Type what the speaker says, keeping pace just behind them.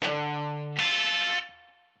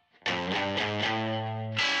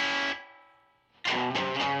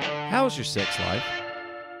How's your sex life?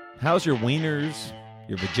 How's your wieners,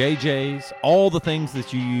 your vajayjays, all the things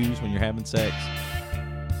that you use when you're having sex?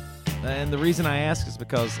 And the reason I ask is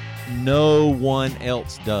because no one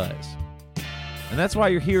else does. And that's why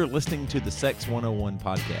you're here listening to the Sex 101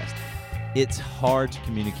 podcast. It's hard to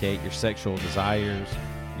communicate your sexual desires,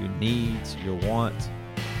 your needs, your wants.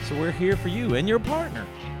 So we're here for you and your partner.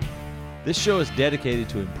 This show is dedicated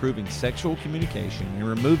to improving sexual communication and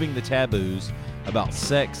removing the taboos about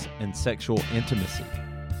sex and sexual intimacy.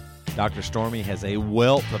 Dr. Stormy has a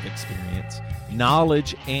wealth of experience,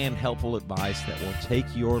 knowledge, and helpful advice that will take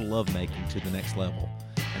your lovemaking to the next level.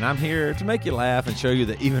 And I'm here to make you laugh and show you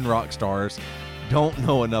that even rock stars don't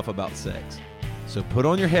know enough about sex. So put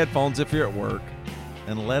on your headphones if you're at work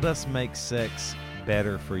and let us make sex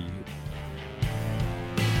better for you.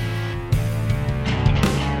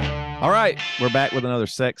 All right, we're back with another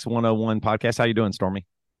Sex 101 podcast. How you doing, Stormy?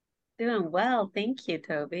 Doing well. Thank you,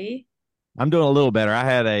 Toby. I'm doing a little better. I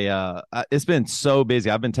had it's been so busy.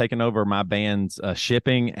 I've been taking over my band's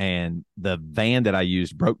shipping, and the van that I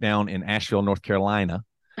used broke down in Asheville, North Carolina.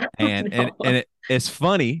 And No. it's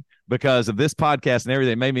funny because of this podcast and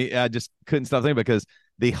everything. It made me, I just couldn't stop thinking because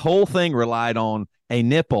the whole thing relied on a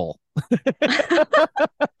nipple.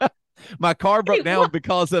 My car broke down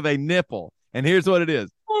because of a nipple. And here's what it is.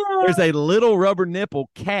 There's a little rubber nipple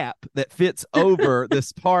cap that fits over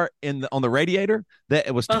this part on the radiator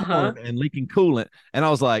that was torn and leaking coolant. And I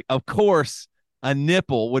was like, of course, a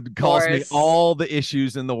nipple would cause me all the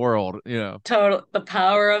issues in the world, you know. Total, the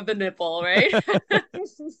power of the nipple, right?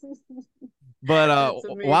 But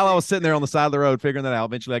while I was sitting there on the side of the road figuring that out,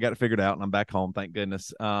 eventually I got it figured out and I'm back home, thank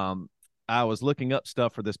goodness. I was looking up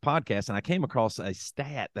stuff for this podcast and I came across a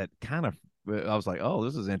stat that I was like, oh,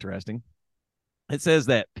 this is interesting. It says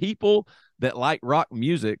that people that like rock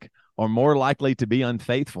music are more likely to be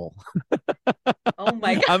unfaithful. Oh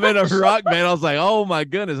my God. I'm in a rock band. I was like, oh my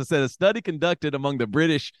goodness. I said a study conducted among the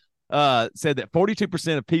British said that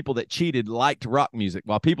 42% of people that cheated liked rock music,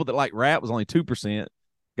 while people that liked rap was only 2%.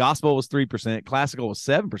 Gospel was 3%. Classical was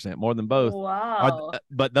 7%, more than both. Wow.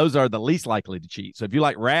 But those are the least likely to cheat. So if you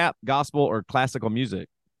like rap, gospel, or classical music,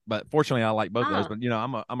 but fortunately I like both of those. But you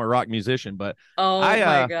know, I'm a rock musician. But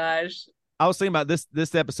my gosh. I was thinking about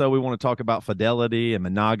this episode. We want to talk about fidelity and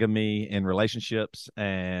monogamy in relationships,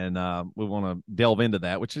 and we want to delve into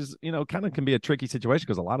that, which is, you know, kind of can be a tricky situation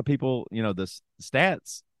because a lot of people, you know, the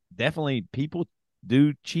stats definitely people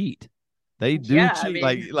do cheat. They do cheat.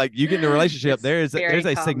 I mean, like you get in a relationship, there's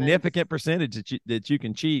a significant percentage that you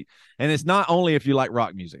can cheat, and it's not only if you like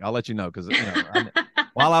rock music. I'll let you know because you know.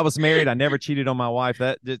 While I was married, I never cheated on my wife.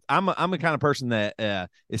 I'm the kind of person that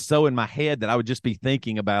is so in my head that I would just be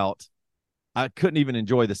thinking about. I couldn't even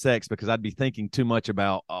enjoy the sex because I'd be thinking too much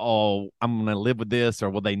about, oh, I'm going to live with this, or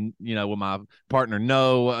will they, you know, will my partner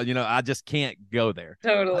know? You know, I just can't go there.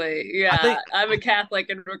 Totally. Yeah. I'm a Catholic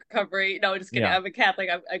in recovery. No, just kidding. Yeah. I'm a Catholic.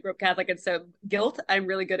 I grew up Catholic. And so guilt, I'm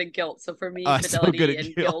really good at guilt. So for me, fidelity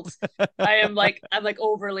and guilt, I'm like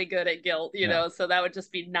overly good at guilt, you know, so that would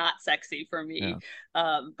just be not sexy for me.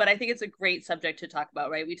 Yeah. But I think it's a great subject to talk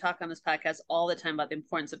about, right? We talk on this podcast all the time about the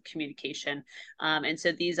importance of communication. And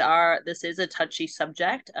so this is a touchy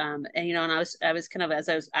subject. And, you know, and I was kind of, as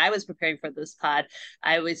I was preparing for this pod,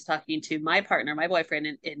 I was talking to my partner, my boyfriend,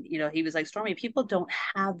 and, you know, he was like, Stormy, people don't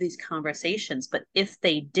have these conversations, but if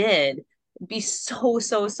they did, it'd be so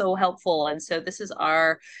helpful. And so this is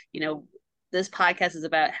you know, this podcast is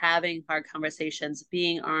about having hard conversations,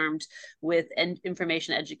 being armed with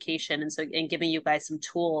information, education, and giving you guys some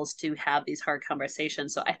tools to have these hard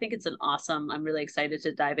conversations. So I think it's I'm really excited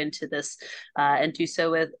to dive into this and do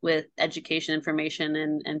so with education, information,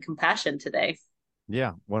 and compassion today.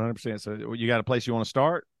 Yeah, 100%. So you got a place you want to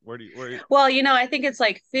start? Where do you... Well, you know, I think it's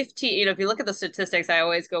like 15, you know, if you look at the statistics, I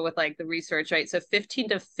always go with like the research, right? So 15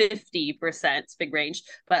 to 50%, it's big range,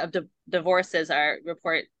 but of divorces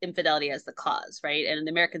report infidelity as the cause, right? And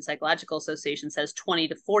the American Psychological Association says 20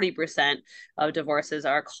 to 40% of divorces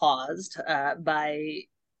are caused by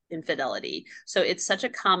infidelity. So it's such a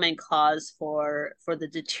common cause for the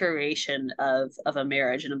deterioration of a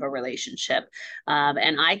marriage and of a relationship.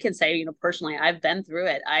 And I can say, you know, personally, I've been through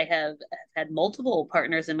it. I have had multiple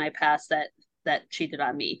partners in my past that cheated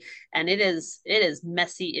on me, and it is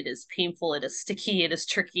messy, it is painful, it is sticky, it is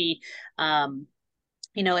tricky.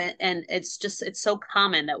 You know, and it's so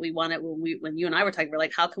common that we want it when you and I were talking, we're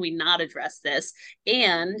like, how can we not address this?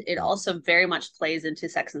 And it also very much plays into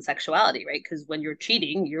sex and sexuality, right? Because when you're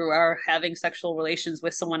cheating, you are having sexual relations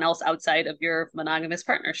with someone else outside of your monogamous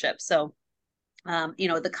partnership. So you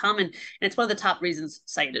know, and it's one of the top reasons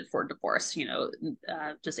cited for divorce, you know,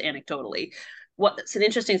 just anecdotally. What's an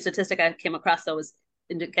interesting statistic I came across, though, is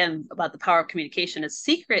and again, about the power of communication, is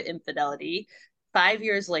secret infidelity. 5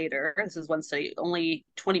 years later, this is one study, only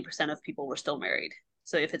 20% of people were still married.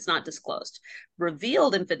 So if it's not disclosed.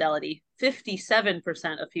 Revealed infidelity,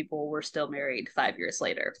 57% of people were still married 5 years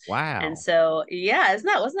later. And Wow. so, yeah,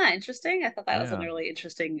 wasn't that interesting? I thought that was a Yeah. really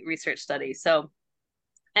interesting research study. So,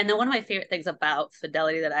 and then one of my favorite things about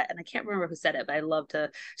fidelity and I can't remember who said it, but I love to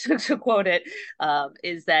quote it,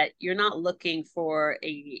 is that you're not looking for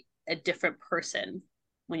a different person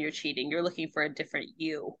when you're cheating. You're looking for a different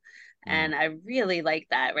you. Mm. And I really like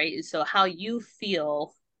that, right? So how you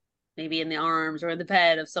feel maybe in the arms or in the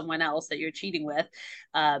bed of someone else that you're cheating with,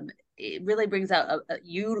 it really brings out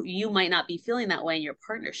you might not be feeling that way in your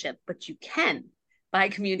partnership, but you can, by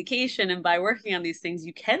communication and by working on these things,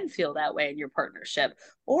 you can feel that way in your partnership.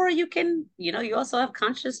 Or you can, you also have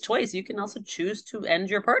conscious choice. You can also choose to end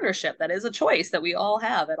your partnership. That is a choice that we all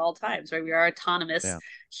have at all times, right? We are autonomous Yeah.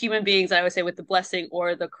 human beings, I always say, with the blessing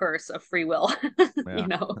or the curse of free will. Yeah. you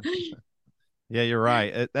know Yeah, you're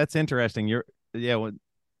right. That's interesting. Yeah, when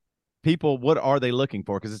people, what are they looking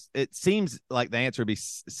for? Because it seems like the answer would be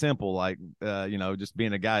simple, like, just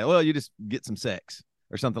being a guy. Well, you just get some sex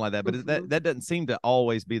or something like that. But Mm-hmm. that doesn't seem to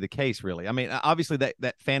always be the case, really. I mean, obviously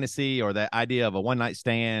that fantasy or that idea of a one night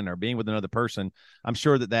stand or being with another person, I'm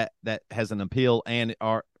sure that has an appeal and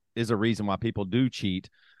is a reason why people do cheat.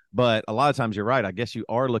 But a lot of times, you're right. I guess you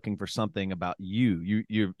are looking for something about you.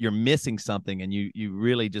 You're missing something, and you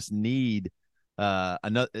really just need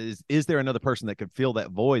another. Is there another person that could fill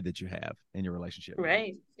that void that you have in your relationship?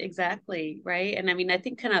 Right, exactly. Right. And I mean, I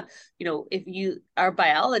think kind of, if our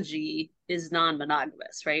biology is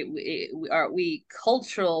non-monogamous, right? We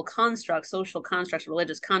cultural constructs, social constructs,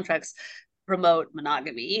 religious contracts promote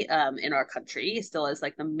monogamy in our country still as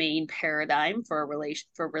like the main paradigm for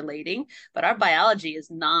relating, but our biology is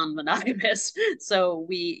non-monogamous. So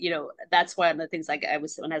that's one of the things, like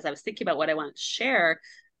as I was thinking about what I wanted to share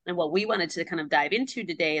and what we wanted to kind of dive into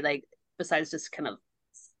today, like besides just kind of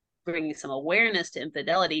bringing some awareness to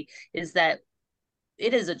infidelity, is that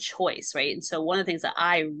it is a choice, right? And so one of the things that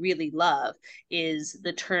I really love is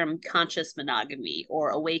the term conscious monogamy or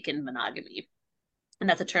awakened monogamy. And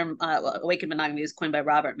that's a term, awakened monogamy is coined by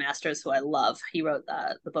Robert Masters, who I love. He wrote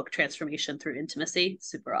the book Transformation Through Intimacy.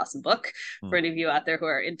 Super awesome book. Hmm. For any of you out there who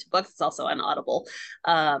are into books, it's also on Audible.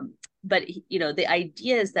 But the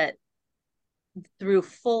idea is that through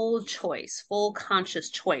full conscious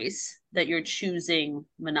choice, that you're choosing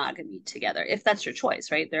monogamy together, if that's your choice,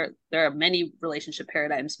 right? There are many relationship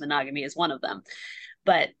paradigms. Monogamy is one of them,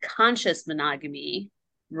 but conscious monogamy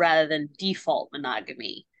rather than default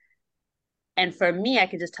monogamy. And for me, I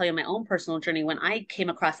can just tell you my own personal journey. When I came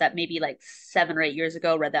across that maybe like 7 or 8 years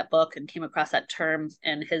ago, read that book and came across that term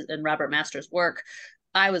and Robert Masters' work,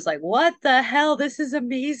 I was like, what the hell? This is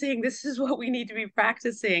amazing. This is what we need to be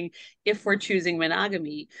practicing if we're choosing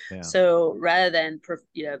monogamy. Yeah. So rather than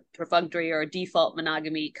perfunctory or default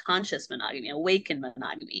monogamy, conscious monogamy, awakened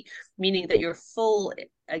monogamy, meaning that you're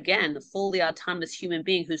fully autonomous human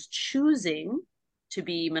being who's choosing to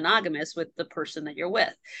be monogamous with the person that you're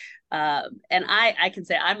with. And I can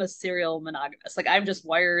say I'm a serial monogamous. Like, I'm just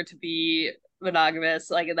wired to be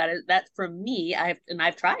monogamous. Like, that for me.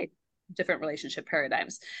 I've tried different relationship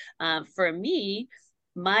paradigms. For me,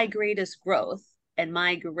 my greatest growth and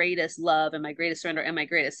my greatest love and my greatest surrender and my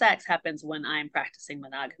greatest sex happens when I'm practicing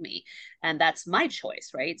monogamy, and that's my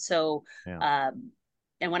choice, right? So, Yeah.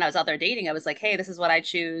 and when I was out there dating, I was like, hey, this is what I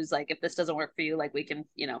choose. Like, if this doesn't work for you, like, we can,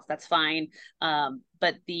 that's fine.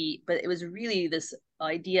 But it was really this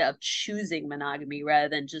idea of choosing monogamy rather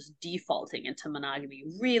than just defaulting into monogamy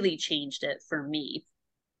really changed it for me.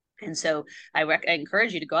 And so I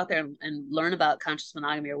encourage you to go out there and learn about conscious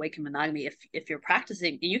monogamy or awakened monogamy. If you're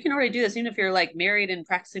practicing, you can already do this, even if you're like married and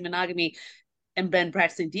practicing monogamy and been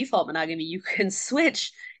practicing default monogamy, you can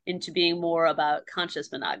switch into being more about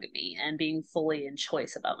conscious monogamy and being fully in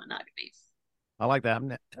choice about monogamy. I like that.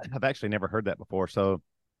 I've actually never heard that before. So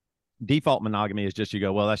default monogamy is just, you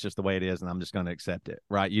go, well, that's just the way it is, and I'm just going to accept it,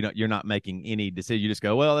 right? You're not making any decision. You just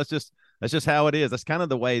go, well, that's just how it is. That's kind of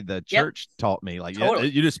the way the Yep, church taught me. Like, yeah, totally,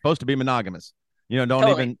 you're just supposed to be monogamous.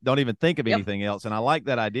 totally. Don't even think of Yep, anything else. And I like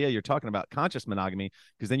that idea you're talking about, conscious monogamy,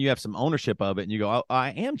 because then you have some ownership of it, and you go, oh, I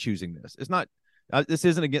am choosing this. It's not. This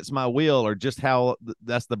isn't against my will or just how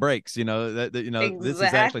that's the breaks. This is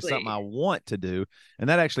actually something I exactly. want to do, and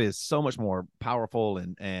that actually is so much more powerful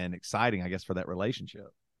and exciting, I guess, for that relationship.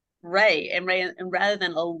 Right. And rather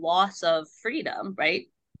than a loss of freedom, right?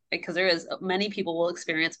 Because there is many people will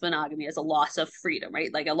experience monogamy as a loss of freedom,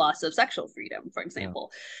 right? Like a loss of sexual freedom, for Yeah.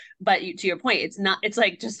 example. But to your point, it's not, it's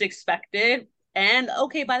like just expected. And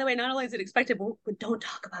okay, by the way, not only is it expected, but don't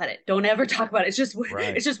talk about it. Don't ever talk about it.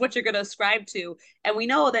 Right. It's just what you're going to ascribe to. And we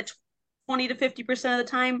know that 20 to 50% of the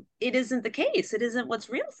time it isn't the case. It isn't what's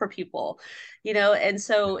real for people, and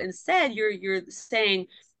so Yeah. instead you're saying,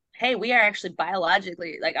 hey, we are actually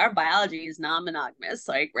biologically, like, our biology is non-monogamous,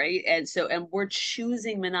 like, right? And so, and we're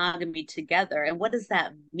choosing monogamy together. And what does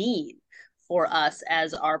that mean for us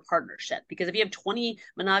as our partnership? Because if you have 20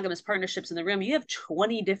 monogamous partnerships in the room, you have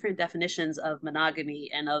 20 different definitions of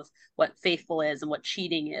monogamy and of what faithful is and what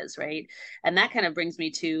cheating is, right? And that kind of brings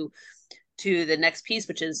me to the next piece,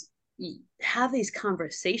 which is have these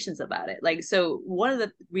conversations about it. Like, so one of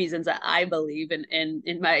the reasons that I believe in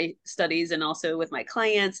my studies and also with my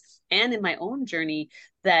clients and in my own journey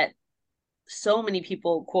that so many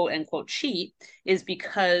people quote unquote cheat is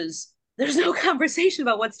because there's no conversation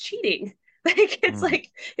about what's cheating. Mm. Like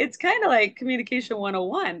it's kind of like communication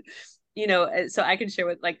 101. So I can share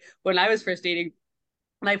with, like, when I was first dating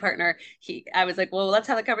my partner, I was like, well, let's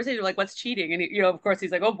have a conversation, like, what's cheating? And of course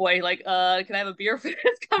he's like, oh boy, like, can I have a beer for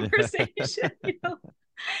this conversation?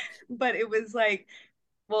 But it was like,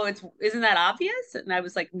 well, isn't that obvious? And I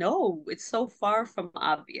was like, no, it's so far from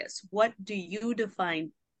obvious. What do you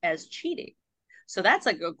define as cheating? So that's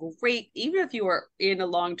like a great, even if you are in a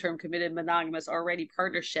long-term committed monogamous already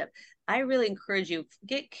partnership, I really encourage you,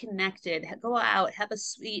 get connected, go out, have a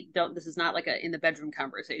sweet, don't, this is not like a in the bedroom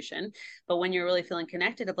conversation, but when you're really feeling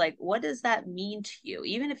connected, of like, what does that mean to you?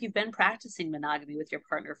 Even if you've been practicing monogamy with your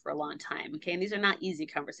partner for a long time, okay? And these are not easy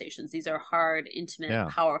conversations. These are hard, intimate, Yeah.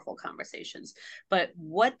 powerful conversations. But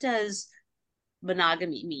what does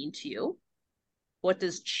monogamy mean to you? What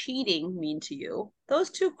does cheating mean to you?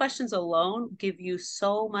 Those two questions alone give you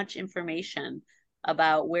so much information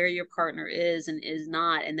about where your partner is and is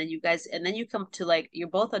not. And then you come to, like, you're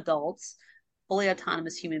both adults, fully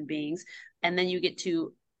autonomous human beings. And then you get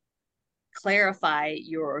to clarify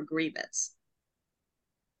your agreements,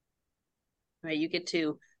 right? You get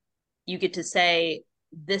to say,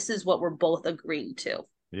 this is what we're both agreeing to.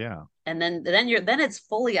 Yeah. And then it's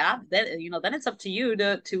fully up. Then it's up to you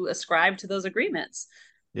to ascribe to those agreements.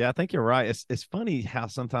 Yeah, I think you're right. It's funny how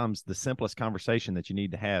sometimes the simplest conversation that you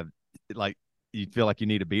need to have, like, you feel like you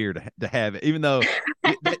need a beer to have it, even though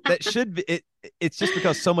that should be it. It's just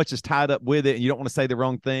because so much is tied up with it, and you don't want to say the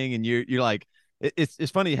wrong thing, and you're like,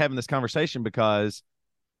 it's funny having this conversation because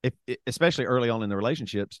if especially early on in the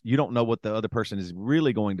relationships, you don't know what the other person is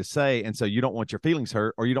really going to say, and so you don't want your feelings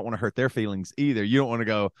hurt, or you don't want to hurt their feelings either. You don't want to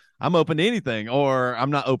go, I'm open to anything, or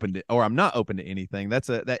I'm not open to anything. That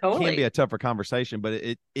can be a Totally. tougher conversation, but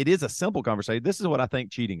it is a simple conversation. This is what I think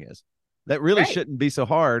cheating is. That really Right. shouldn't be so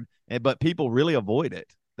hard, but people really avoid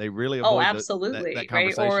it. They really Oh, avoid that absolutely. Right. Or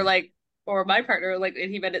conversation. like, or my partner, like,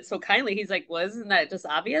 and he meant it so kindly. He's like, well, isn't that just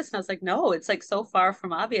obvious? And I was like, no, it's like so far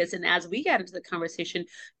from obvious. And as we got into the conversation,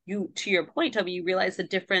 to your point, Toby, you realize the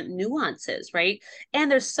different nuances, right?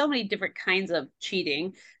 And there's so many different kinds of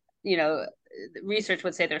cheating. You know, research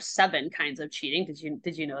would say there's 7 kinds of cheating.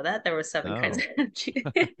 Did you know that there were 7 kinds Oh, of cheating?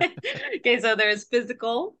 Okay, so there's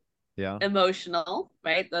physical, yeah, emotional,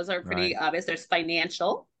 right? Those are right. pretty obvious. There's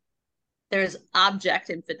financial, there's object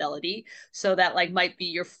infidelity, so that, like, might be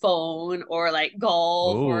your phone or like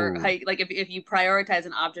golf, or Oh, like if you prioritize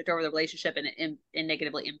an object over the relationship and it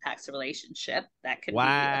negatively impacts the relationship, that can be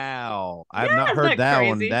wow. yeah, I've not isn't heard that that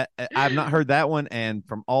one. crazy? That I've not heard that one. And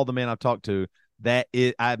from all the men I've talked to,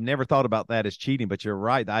 I've never thought about that as cheating, but you're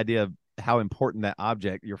right. The idea of how important that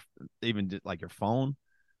object, even just like your phone.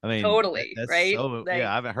 I mean, Totally, that's right? so, yeah, I Like,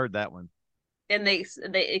 haven't heard that one. and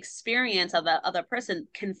the experience of that other person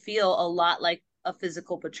can feel a lot like a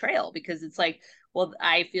physical betrayal, because it's like, well,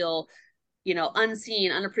 I feel,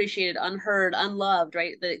 unseen, unappreciated, unheard, unloved,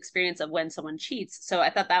 right? The experience of when someone cheats. So I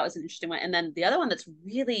thought that was an interesting one. And then the other one that's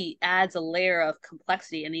really adds a layer of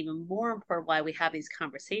complexity, and even more important why we have these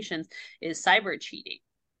conversations, is cyber cheating,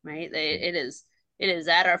 right? It is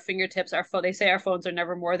at our fingertips. They say our phones are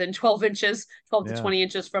never more than 12 inches, 12 to Yeah. 20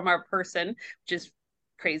 inches from our person, which is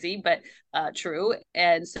crazy, but true.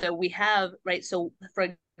 And so we have, right? So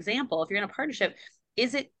for example, if you're in a partnership,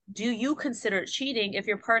 do you consider it cheating if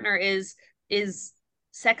your partner is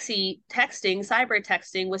sexy texting, cyber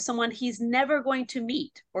texting with someone he's never going to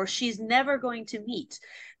meet or she's never going to meet?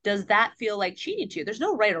 Does that feel like cheating to you? There's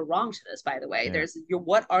no right or wrong to this, by the way. Yeah.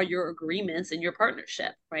 What are your agreements in your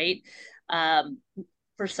partnership, right? Um,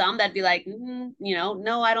 for some, that'd be like,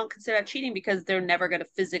 no, I don't consider that cheating because they're never going to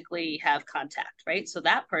physically have contact, right? So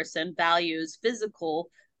that person values physical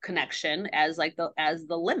connection as like the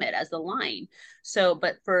limit, as the line. So,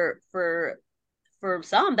 but for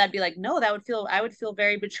some, that'd be like, no, I would feel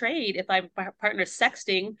very betrayed if my partner's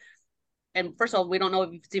sexting and first of all, we don't know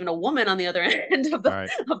if it's even a woman on the other end of Right.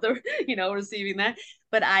 the receiving that.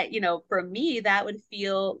 But for me, that would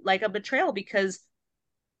feel like a betrayal because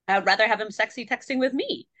I'd rather have him sexy texting with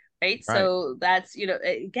me. Right. Right. So that's,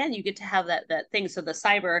 again, you get to have that thing. So the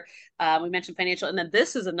cyber, we mentioned financial, and then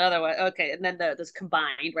this is another one. Okay. And then this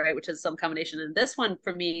combined, right, which is some combination. And this one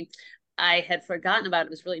for me, I had forgotten about.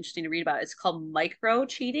 It was really interesting to read about. It's called micro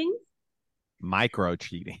cheating. Micro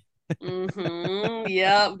cheating.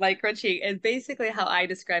 Yeah, micro cheating. And basically how I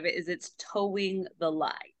describe it is it's towing the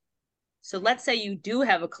line. So let's say you do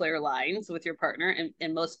have a clear lines with your partner,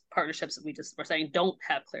 and most partnerships that we just were saying don't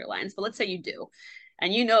have clear lines, but let's say you do,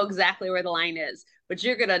 and you know exactly where the line is, but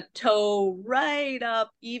you're gonna toe right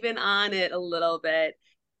up, even on it a little bit,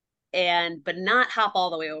 and but not hop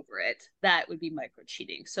all the way over it. That would be micro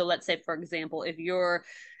cheating. So let's say, for example, if your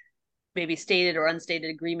maybe stated or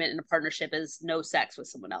unstated agreement in a partnership is no sex with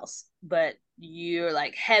someone else, but you're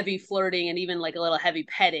like heavy flirting and even like a little heavy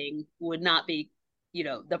petting would not be,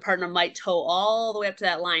 the partner might toe all the way up to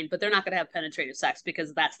that line, but they're not going to have penetrative sex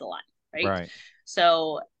because that's the line, right? Right.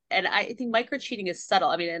 So, and I think micro cheating is subtle.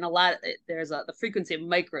 I mean, and the frequency of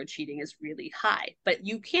micro cheating is really high, but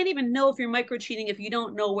you can't even know if you're micro cheating if you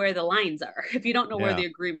don't know where the lines are, if you don't know where Yeah. the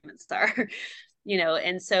agreements are.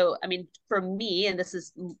 And so, I mean, for me, and this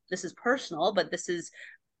is personal, but this is,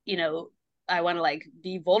 you know I want to like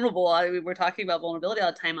be vulnerable. We're talking about vulnerability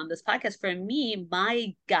all the time on this podcast. For me,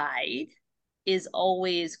 my guide is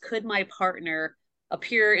always, could my partner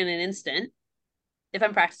appear in an instant if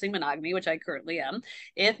I'm practicing monogamy, which I currently am?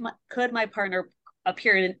 Could my partner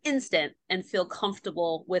appear in an instant and feel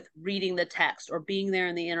comfortable with reading the text or being there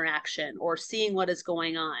in the interaction or seeing what is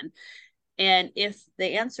going on? And if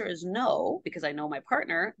the answer is no, because I know my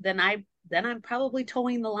partner, then I'm probably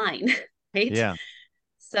towing the line, right? Yeah.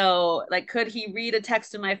 So, like, could he read a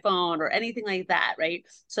text in my phone or anything like that, right?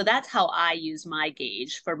 So that's how I use my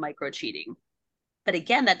gauge for micro cheating. But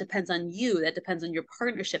again, that depends on you. That depends on your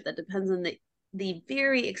partnership. That depends on the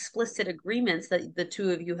very explicit agreements that the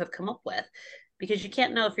two of you have come up with, because you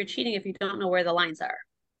can't know if you're cheating if you don't know where the lines are.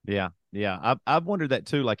 Yeah. Yeah. I've wondered that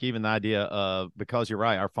too. Like even the idea of, because you're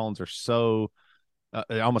right, our phones are so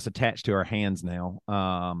almost attached to our hands now.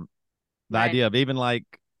 The Right. idea of even like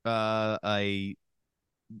a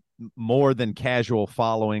more than casual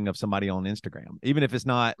following of somebody on Instagram, even if it's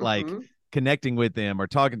not like Mm-hmm. connecting with them or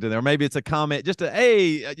talking to them, or maybe it's a comment, just a,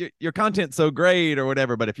 hey, your content's so great or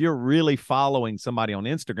whatever. But if you're really following somebody on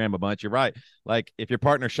Instagram a bunch, you're right. Like if your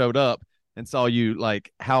partner showed up and saw you,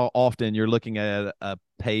 like how often you're looking at a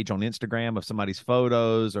page on Instagram of somebody's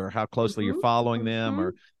photos or how closely you're Mm-hmm. following them, Mm-hmm.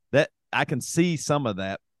 or that, I can see some of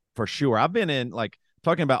that for sure. I've been in, like,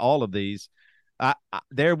 talking about all of these.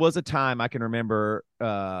 There was a time I can remember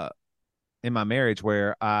in my marriage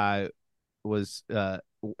where I was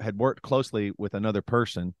had worked closely with another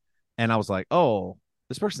person, and I was like, oh,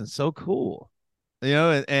 this person's so cool,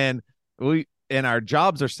 and and our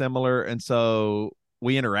jobs are similar, and so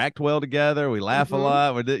we interact well together, we laugh a Mm-hmm.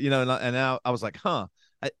 lot, and now I was like,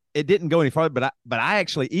 it didn't go any farther, but I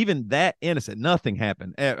actually, even that innocent, nothing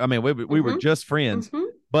happened. I mean, we were Mm-hmm. just friends, Mm-hmm.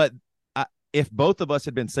 but if both of us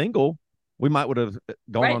had been single, we might would have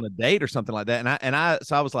gone Right. on a date or something like that.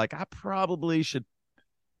 So I was like, I probably should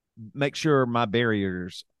make sure my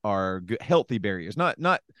barriers are good, healthy barriers, not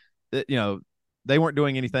that, they weren't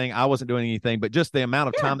doing anything, I wasn't doing anything, but just the amount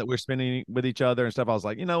of Yeah. time that we're spending with each other and stuff. I was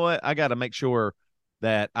like, you know what, I got to make sure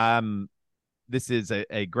that this is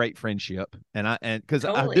a great friendship, and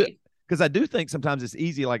Totally. because I do think sometimes it's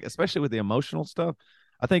easy, like especially with the emotional stuff.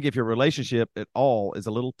 I think if your relationship at all is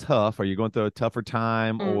a little tough, or you're going through a tougher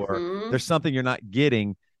time, or Mm-hmm. there's something you're not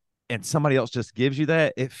getting, and somebody else just gives you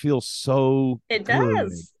that, it feels so It good.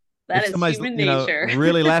 does. That If is somebody's, human nature.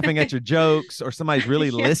 really laughing at your jokes, or somebody's really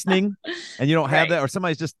Yeah. listening, and you don't have Right. that, or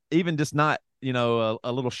somebody's just not,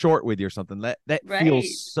 a little short with you or something, that feels Right.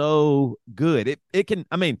 so good. It can,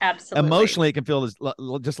 I mean, Absolutely. emotionally it can feel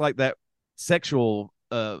just like that sexual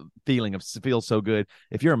feeling of feels so good.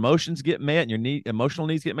 If your emotions get met and your emotional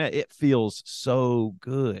needs get met, it feels so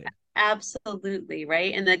good. Absolutely.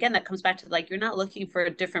 Right. And again, that comes back to like, you're not looking for a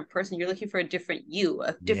different person. You're looking for a different you,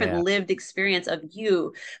 a different Yeah. lived experience of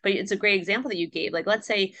you. But it's a great example that you gave. Like, let's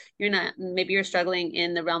say maybe you're struggling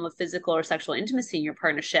in the realm of physical or sexual intimacy in your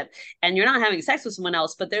partnership, and you're not having sex with someone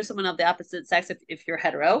else, but there's someone of the opposite sex, if you're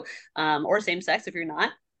hetero, or same sex if you're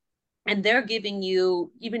not, and they're giving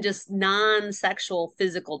you even just non-sexual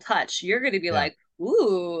physical touch, you're going to be Yeah. like,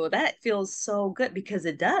 ooh, that feels so good, because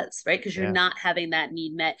it does, right? Because you're Yeah. not having that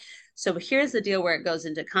need met. So here's the deal where it goes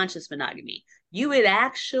into conscious monogamy. you would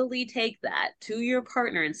actually take that to your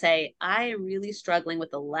partner and say, I am really struggling with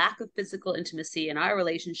the lack of physical intimacy in our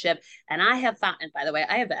relationship. And I have found, and by the way,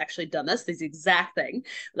 I have actually done this exact thing.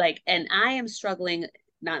 Like, and I am struggling,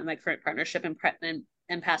 not in my current partnership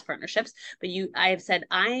and past partnerships, but I have said,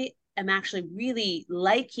 I am actually really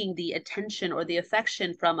liking the attention or the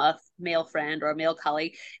affection from a male friend or a male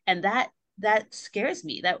colleague. And that scares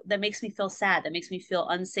me. That makes me feel sad. That makes me feel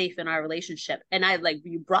unsafe in our relationship. And I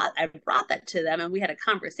brought that to them, and we had a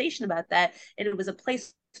conversation about that. And it was a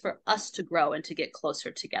place for us to grow and to get closer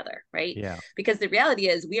together, right? Yeah. Because the reality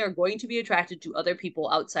is we are going to be attracted to other people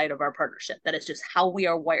outside of our partnership. That is just how we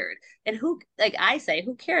are wired. And like I say,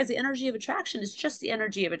 who cares? The energy of attraction is just the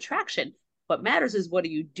energy of attraction. What matters is what do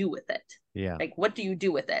you do with it? Yeah. Like, what do you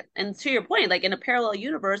do with it? And to your point, like in a parallel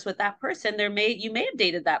universe with that person, you may have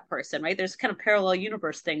dated that person, right? There's kind of parallel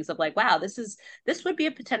universe things of like, wow, this would be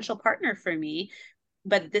a potential partner for me,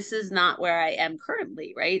 but this is not where I am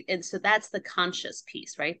currently, right? And so that's the conscious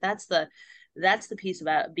piece, right? That's the piece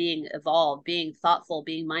about being evolved, being thoughtful,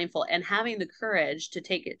 being mindful, and having the courage to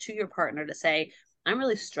take it to your partner to say, I'm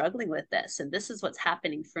really struggling with this, and this is what's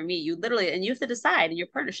happening for me. You literally, and you have to decide in your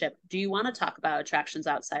partnership, do you want to talk about attractions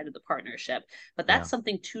outside of the partnership? But Yeah. that's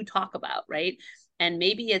something to talk about, right? And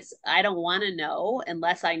maybe it's, I don't want to know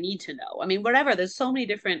unless I need to know. I mean, whatever, there's so many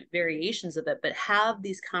different variations of it, but have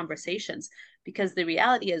these conversations, because the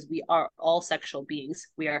reality is we are all sexual beings.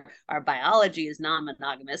 Our biology is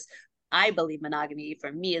non-monogamous. I believe monogamy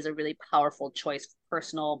for me is a really powerful choice for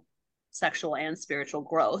personal sexual and spiritual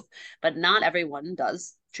growth, but not everyone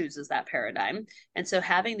chooses that paradigm. And so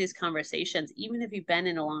having these conversations, even if you've been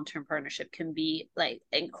in a long-term partnership, can be like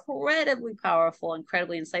incredibly powerful,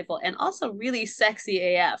 incredibly insightful, and also really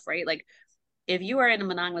sexy AF, right? Like if you are in a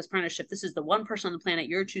monogamous partnership, this is the one person on the planet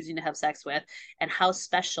you're choosing to have sex with, and how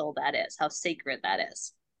special that is, how sacred that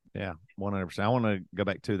is. Yeah, 100%. I want to go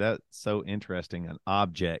back to that. So interesting. An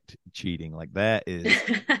object cheating like that is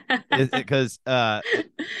because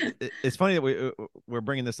it's funny that we're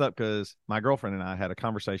bringing this up because my girlfriend and I had a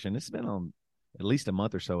conversation. This has been on at least a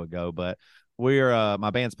month or so ago, but we're my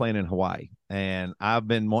band's playing in Hawaii, and I've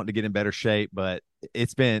been wanting to get in better shape, but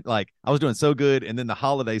it's been like I was doing so good, and then the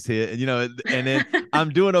holidays hit, and and then I'm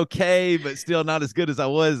doing okay, but still not as good as I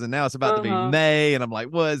was, and now it's about to be May, and I'm like,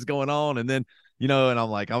 what is going on? And then and I'm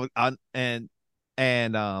like,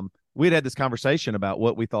 we had this conversation about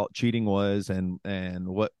what we thought cheating was and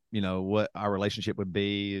what, what our relationship would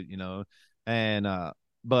be, and,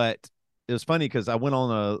 but it was funny because I went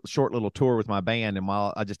on a short little tour with my band, and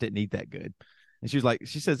while I just didn't eat that good. And she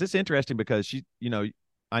says, it's interesting because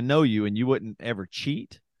I know you and you wouldn't ever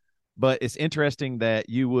cheat, but it's interesting that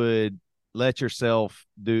you would let yourself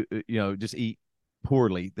do, just eat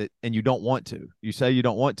poorly and you don't want to. You say you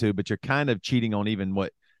don't want to, but you're kind of cheating on even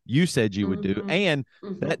what you said you would do. And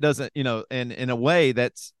that doesn't, and in a way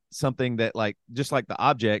that's something that like, just like the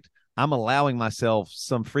object, I'm allowing myself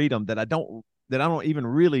some freedom that I don't even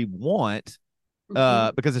really want,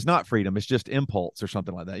 because it's not freedom, it's just impulse or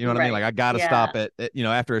something like that. You know what I mean? Like I got to stop at,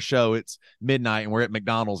 after a show, it's midnight and we're at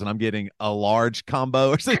McDonald's and I'm getting a large combo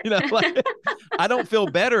or something, like I don't feel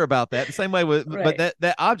better about that. The same way with, but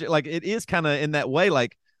that object, like it is kind of in that way,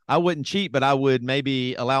 like I wouldn't cheat, but I would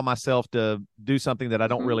maybe allow myself to do something that I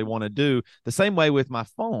don't really want to do. The same way with my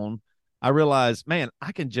phone, I realize, man,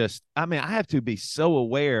 I have to be so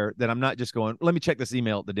aware that I'm not just going, let me check this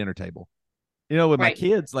email at the dinner table. With my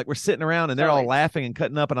kids, like we're sitting around and they're all laughing and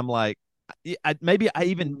cutting up, and I'm like, maybe I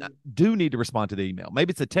even do need to respond to the email.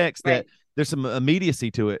 Maybe it's a text that there's some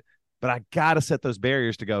immediacy to it, but I got to set those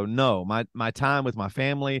barriers to go, no, my time with my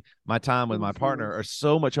family, my time with my partner are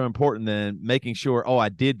so much more important than making sure, I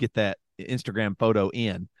did get that Instagram photo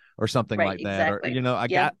in or something like that. Or,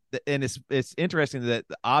 and it's interesting that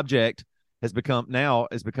the object is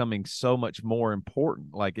becoming so much more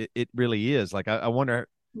important. Like it really is. Like, I wonder,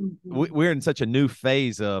 we're in such a new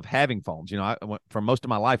phase of having phones. For most of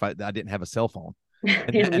my life, I didn't have a cell phone.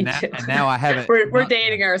 And now I haven't. We're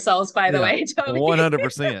dating ourselves, by the way, Toby.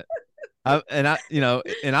 100%.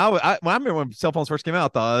 I remember when cell phones first came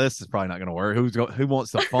out, I thought, this is probably not going to work. Who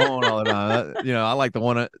wants the phone all the time? I like the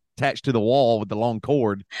one attached to the wall with the long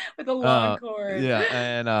cord. With the long cord.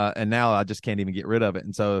 Yeah, and now I just can't even get rid of it.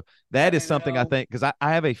 And so that is something I think, because I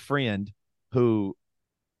have a friend who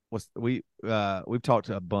we've talked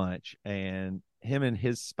to a bunch, and him and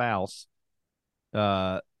his spouse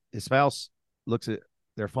looks at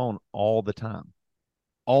their phone all the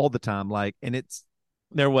time, like, and it's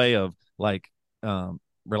their way of like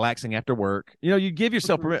relaxing after work. You give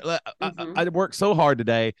yourself I worked so hard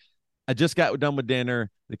today, I just got done with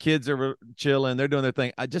dinner. The kids are chilling. They're doing their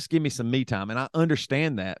thing. I just give me some me time. And I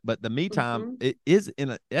understand that. But the me time, Mm-hmm. it is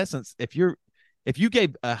in essence, if you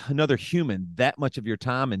gave another human that much of your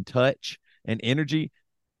time and touch and energy,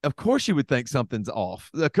 of course you would think something's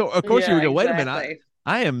off. Of course you Yeah, would go, wait a minute. exactly.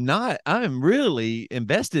 I am not, I am really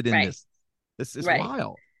invested in Right. this. This is Right.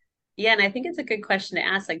 wild. Yeah, and I think it's a good question to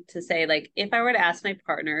ask, like to say, like, if I were to ask my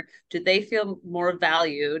partner, do they feel more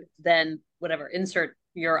valued than whatever, insert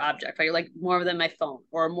your object, right? Like more than my phone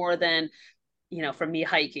or more than, from me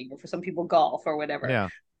hiking or for some people golf or whatever. Yeah.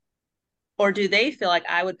 Or do they feel like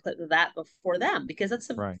I would put that before them? Because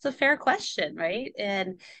Right. it's a fair question, right?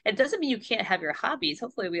 And it doesn't mean you can't have your hobbies.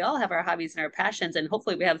 Hopefully, we all have our hobbies and our passions, and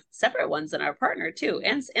hopefully, we have separate ones in our partner too,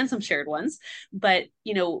 and some shared ones. But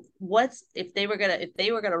what's if they were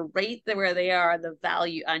gonna rate where they are the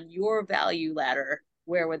value on your value ladder,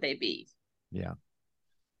 where would they be? Yeah.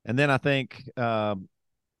 And then I think,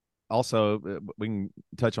 also we can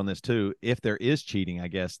touch on this too. If there is cheating, I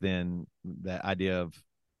guess then that idea of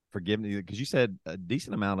forgiveness, because you said a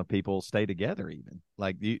decent amount of people stay together, even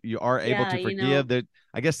like you are able Yeah, to forgive. That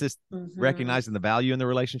I guess this mhm. recognizing the value in the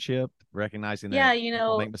relationship, recognizing that Yeah,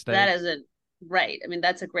 people make that mistakes. isn't right. I mean,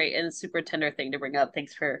 that's a great and super tender thing to bring up.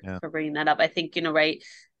 Thanks Yeah. for bringing that up. I think, right.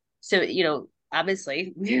 So,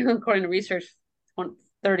 obviously, according to research,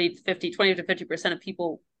 30 to 50, 20 to 50% of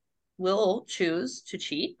people will choose to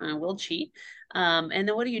cheat and will cheat. And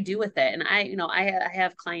then what do you do with it? And I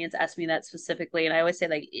have clients ask me that specifically. And I always say,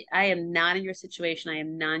 like, I am not in your situation. I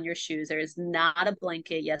am not in your shoes. There is not a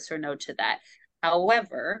blanket yes or no to that.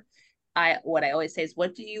 However, what I always say is,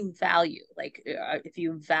 what do you value? Like, if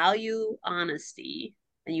you value honesty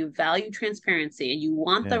and you value transparency and you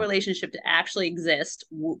want the Yeah. relationship to actually exist,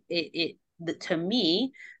 to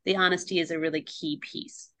me, the honesty is a really key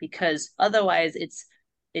piece, because otherwise it's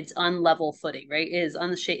unlevel footing, right?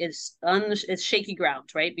 It's shaky ground,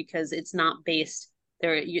 right? Because it's not based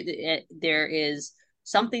there is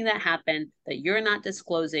something that happened that you're not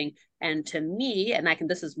disclosing. And to me, and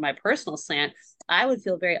this is my personal slant, I would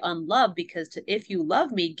feel very unloved, because if you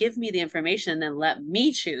love me, give me the information and then let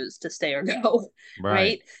me choose to stay or go, Right.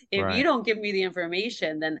 right? If you Right. don't give me the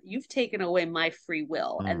information, then you've taken away my free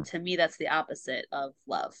will. Mm. And to me, that's the opposite of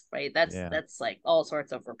love, right? Yeah. That's like all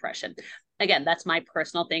sorts of repression. Again, that's my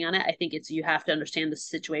personal thing on it. I think you have to understand the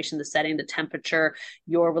situation, the setting, the temperature,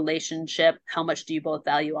 your relationship. How much do you both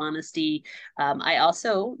value honesty? I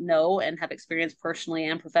also know and have experienced personally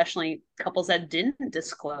and professionally couples that didn't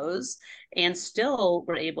disclose and still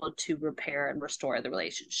were able to repair and restore the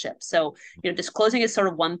relationship. So, disclosing is sort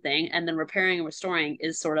of one thing, and then repairing and restoring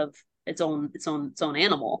is sort of its own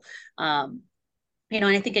animal. And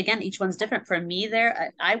I think, again, each one's different. For me,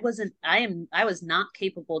 I was not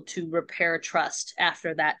capable to repair trust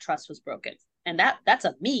after that trust was broken, and that's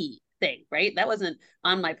a me thing, right? That wasn't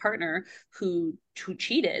on my partner who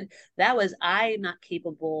cheated. That was I not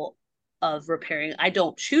capable of repairing. I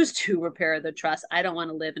don't choose to repair the trust. I don't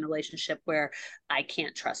want to live in a relationship where I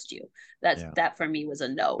can't trust you. Yeah. That for me was a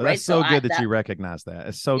no, But that's right? So so I good that that you recognize that.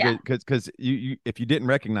 It's so yeah, good because you if you didn't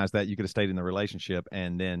recognize that, you could have stayed in the relationship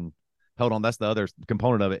and then hold on. That's the other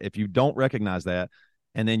component of it. If you don't recognize that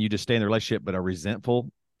and then you just stay in the relationship but are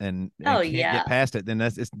resentful and oh can't get yeah. past it, then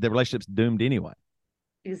the relationship's doomed anyway.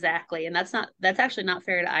 Exactly. And that's actually not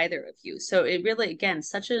fair to either of you. So it really, again,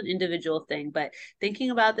 such an individual thing, but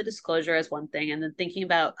thinking about the disclosure as one thing, and then thinking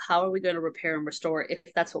about how are we going to repair and restore if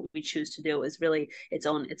that's what we choose to do, is really its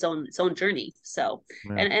own journey. So,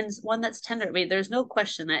 Yeah. and one that's tender. I mean, there's no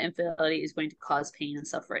question that infidelity is going to cause pain and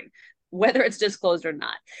suffering, whether it's disclosed or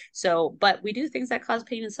not. So, but we do things that cause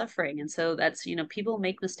pain and suffering. And so that's, people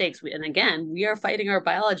make mistakes. And again, we are fighting our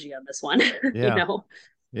biology on this one, you Yeah. know?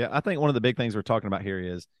 Yeah. I think one of the big things we're talking about here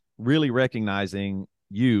is really recognizing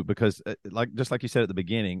you because like just like you said at the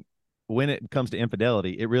beginning, when it comes to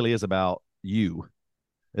infidelity, it really is about you.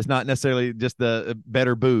 It's not necessarily just the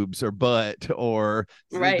better boobs or butt or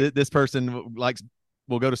Right. this person likes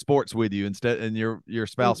will go to sports with you instead and your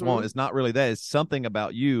spouse won't. Mm-hmm. It's not really that. It's something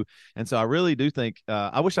about you. And so I really do think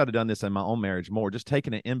I wish I'd have done this in my own marriage more, just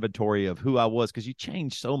taking an inventory of who I was because you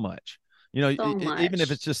change so much. So Even if it's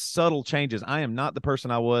much. just subtle changes, I am not the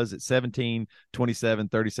person I was at 17, 27,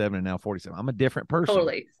 37, and now 47. I'm a different person.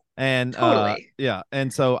 Totally. And Totally. yeah.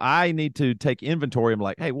 And so I need to take inventory. I'm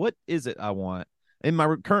like, hey, what is it I want? In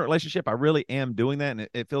my current relationship, I really am doing that, and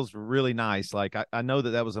it feels really nice. Like I know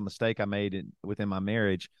that was a mistake I made within my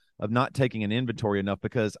marriage of not taking an inventory enough.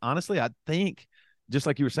 Because honestly, I think just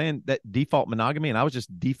like you were saying, that default monogamy, and I was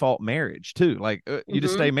just default marriage too. Like you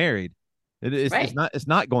just stay Mm-hmm. married. It's Right.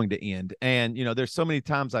 not going to end. And there's so many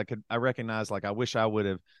times I recognize like I wish I would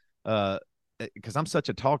have uh because I'm such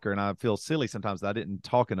a talker and I feel silly sometimes that I didn't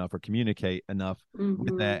talk enough or communicate enough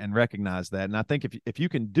with Mm-hmm. that and recognize that. And I think if you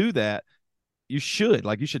can do that, you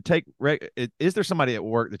should take is there somebody at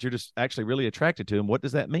work that you're just actually really attracted to, and what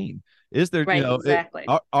does that mean? Is there, Right, exactly.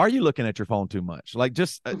 are you looking at your phone too much? Like,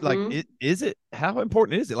 just Mm-hmm. is it, how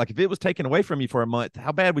important is it? Like, if it was taken away from you for a month,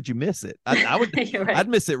 how bad would you miss it? I would, You're I'd right.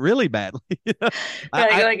 miss it really badly.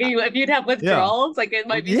 Like if you'd have Yeah. withdrawals, like it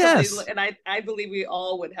might be something, Yes. and I believe we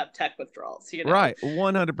all would have tech withdrawals, you know. Right,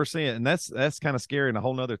 100%, and that's kind of scary and a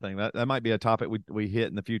whole nother thing. That might be a topic we hit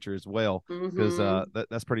in the future as well, because Mm-hmm.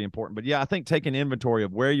 that's pretty important. But yeah, I think taking inventory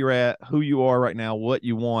of where you're at, who you are right now, what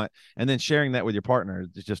you want, and then sharing that with your partner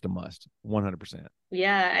is just a must. 100%.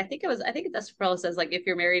 Yeah, I think that's what says, like, if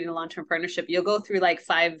you're married in a long-term partnership, you'll go through like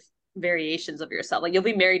five variations of yourself. Like, you'll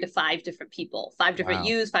be married to five different people, five different Wow.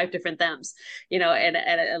 yous, five different thems, you know, and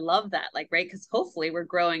I love that, like, right? Because hopefully we're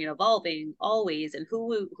growing and evolving always. And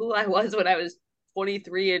who I was when I was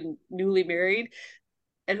 23 and newly married,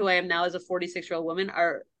 and who I am now as a 46-year-old woman,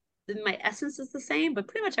 are, my essence is the same, but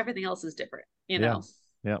pretty much everything else is different, you Yeah. know.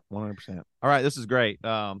 Yeah. 100%. All right, this is great.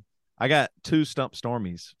 I got two stump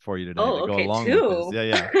stormies for you today that Oh, go okay, along with this. two. Yeah,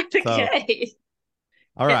 yeah. So, Okay,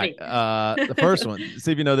 all hit right. me. The first one.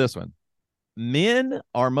 See if you know this one. Men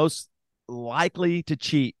are most likely to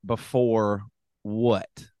cheat before what?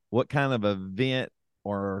 What kind of event,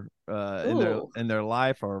 or Ooh. in their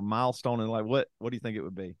life, or milestone in life? What do you think it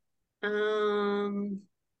would be? Um,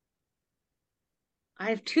 I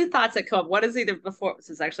have two thoughts that come up. One is either before, this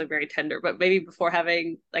is actually very tender, but maybe before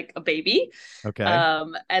having like a baby. Okay.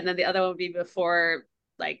 And then the other one would be before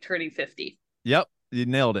like turning 50. Yep, you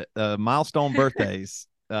nailed it. Milestone birthdays,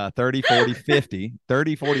 30, 40, 50,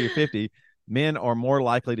 30, 40, or 50. Men are more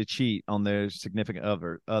likely to cheat on their significant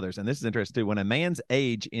others. And this is interesting too. When a man's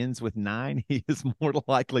age ends with 9, he is more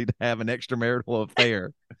likely to have an extramarital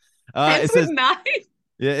affair. It It's with says, nine.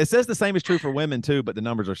 yeah, it says the same is true for women too, but the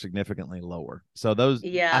numbers are significantly lower. So those, I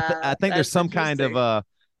Yeah, think there's that's some kind of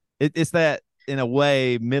interesting. it's that, in a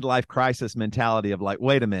way, midlife crisis mentality of like,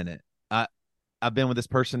 wait a minute, I I've been with this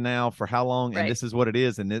person now for how long, and Right, this is what it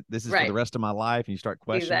is, and this is for the right. rest of my life, and you start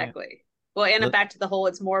questioning it. Exactly. Well, and But, back to the whole,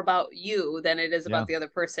 it's more about you than it is yeah, about the other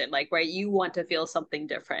person. Like, right, you want to feel something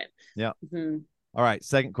different. yeah. Hmm. All right,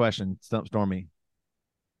 second question, Stump Stormy.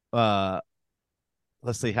 Uh,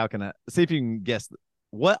 let's see, how can I see if you can guess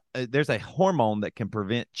what? There's a hormone that can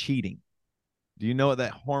prevent cheating. Do you know what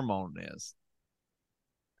that hormone is?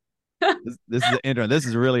 This is an intro. This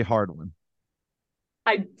is a really hard one.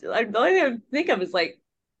 The only thing I think of is like,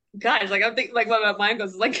 gosh, like I'm thinking, like what my mind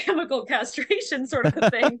goes is like chemical castration sort of a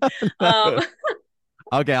thing. Um,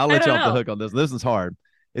 Okay, I'll I let you don't off the know. hook on this. This is hard.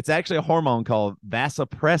 It's actually a hormone called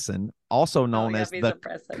vasopressin, also Oh known yeah, as the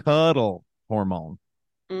vasopressin. cuddle hormone.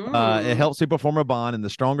 It Mm. helps people form a bond, and the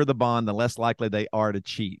stronger the bond, the less likely they are to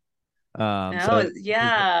cheat. So Oh the more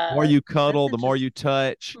yeah, you that's cuddle, the more interesting. you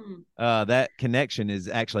touch, Hmm. that connection is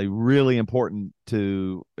actually really important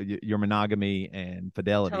to your monogamy and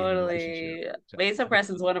fidelity in your relationship. Totally. So,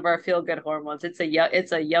 Vasopressin is one of our feel good hormones. It's a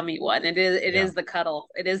yummy one. It yeah, is the cuddle.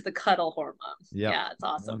 It is the cuddle hormone. yep, Yeah, it's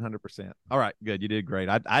awesome. 100%. All right, good. You did great.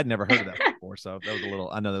 I'd never heard of that before, so that was a little.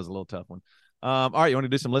 I know that was a little tough one. All right, you want to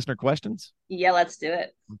do some listener questions? Yeah, let's do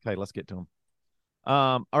it. Okay, let's get to them.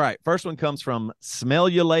 All right, first one comes from Smell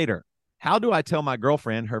You Later. How do I tell my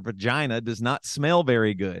girlfriend her vagina does not smell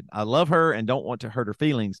very good? I love her and don't want to hurt her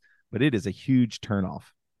feelings, but it is a huge turnoff.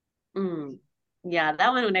 Mm. Yeah,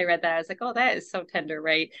 that one, when I read that, I was like, oh, that is so tender,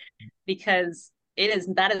 right? Because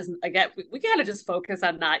that is, again, we gotta just focus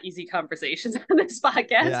on not easy conversations on this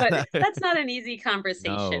podcast, Yeah, but that's not an easy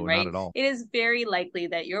conversation, no, not right? at all. It is very likely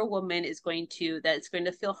that your woman that's going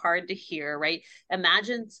to feel hard to hear, right?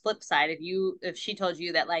 Imagine flip side, if she told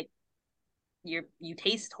you that, like, you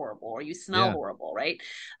taste horrible or you smell Yeah, horrible, right?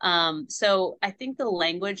 So I think the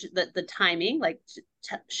language, the timing, like,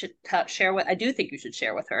 should share what I do think you should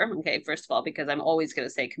share with her. Okay, first of all, because I'm always going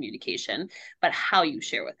to say communication, but how you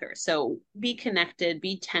share with her. So be connected,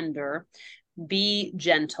 be tender, be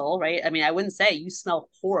gentle, right? I mean, I wouldn't say you smell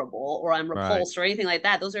horrible or I'm right. repulsed or anything like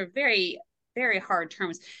that. Those are very, very hard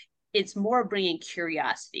terms. It's more bringing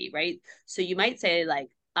curiosity, right? So you might say, like,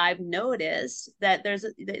 I've noticed that there's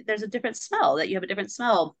a different smell, that you have a different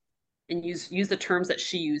smell, and use the terms that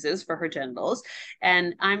she uses for her genitals.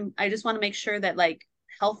 And I just want to make sure that, like,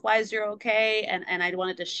 health wise you're okay, and I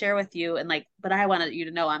wanted to share with you, and like, but I wanted you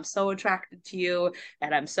to know I'm so attracted to you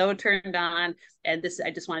and I'm so turned on, and this,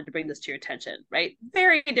 I just wanted to bring this to your attention, right?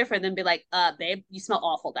 Very different than be like, babe, you smell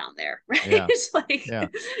awful down there, right? Yeah, Like, yeah,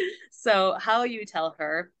 so how you tell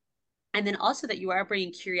her, and then also that you are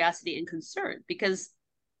bringing curiosity and concern, because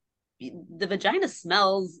the vagina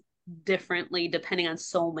smells differently depending on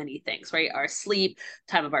so many things, right? Our sleep,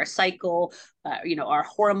 time of our cycle, our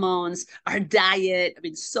hormones, our diet. I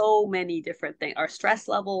mean, so many different things, our stress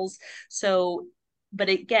levels. So, but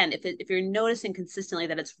again, if you're noticing consistently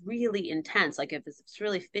that it's really intense, like if it's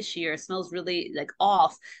really fishy or smells really like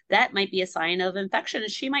off, that might be a sign of infection, and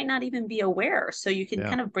she might not even be aware. So you can Yeah.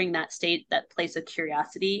 kind of bring that place of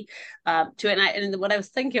curiosity to it. And what I was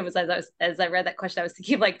thinking was, as I read that question, I was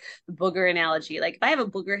thinking of like the booger analogy. Like if I have a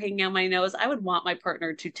booger hanging on my nose, I would want my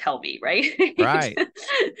partner to tell me, right? Right. And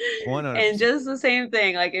 100%. just the same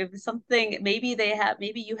thing, like if something, maybe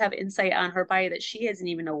you have insight on her body that she isn't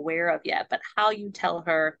even aware of yet, but how you tell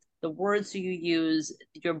her, the words you use,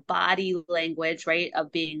 your body language, right,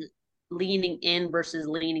 of being leaning in versus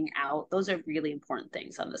leaning out, those are really important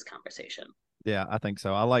things on this conversation. Yeah, I think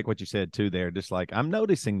so. I like what you said too there. Just like I'm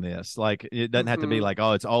noticing this. Like it doesn't have to be Mm-hmm. like,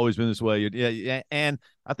 oh, it's always been this way. Yeah, yeah. And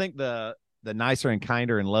I think the nicer and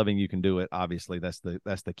kinder and loving you can do it, obviously that's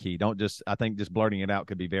the key. Don't just I think just blurting it out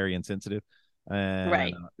could be very insensitive. And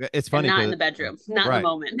Right. it's And funny not in because the bedroom, not in the right.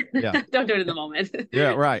 moment. Yeah. Don't do it in the moment.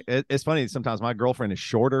 Yeah, right. It's funny. Sometimes my girlfriend is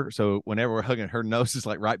shorter, so whenever we're hugging, her nose is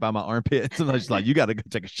like right by my armpit. Sometimes she's like, "You got to go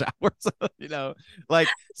take a shower." So, like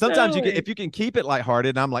sometimes if Totally. you can keep it lighthearted,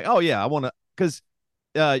 and I'm like, "Oh yeah, I want to," because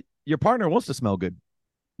your partner wants to smell good.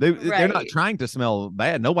 They're not Right. trying to smell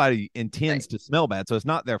bad. Nobody intends Right. to smell bad, so it's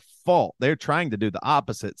not their fault. They're trying to do the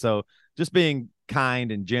opposite. So just being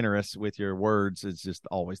kind and generous with your words is just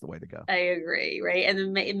always the way to go. I agree. Right. And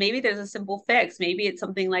then maybe there's a simple fix. Maybe it's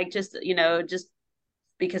something like just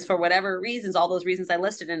because for whatever reasons, all those reasons I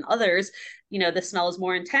listed and others, the smell is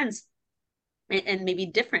more intense and maybe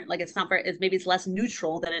different. Like it's not very, maybe it's less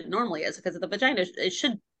neutral than it normally is because of the vagina. It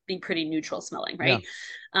should be pretty neutral smelling, Yeah.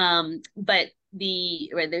 right? But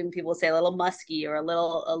right, then people say a little musky or a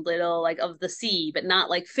little like of the sea, but not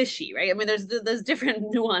like fishy, right? I mean, there's different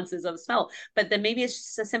nuances of smell, but then maybe it's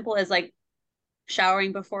just as simple as like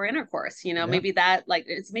showering before intercourse. Yeah. Maybe that like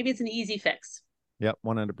maybe it's an easy fix. Yep.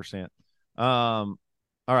 100%. All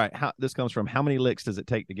right. This comes from how many licks does it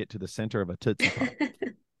take to get to the center of a Tootsie Pop?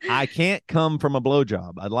 I can't come from a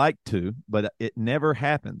blowjob. I'd like to, but it never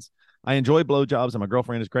happens. I enjoy blowjobs and my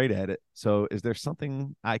girlfriend is great at it. So is there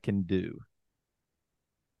something I can do?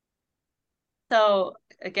 So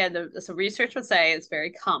again, so research would say it's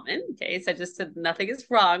very common. Okay, so just said nothing is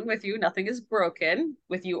wrong with you, nothing is broken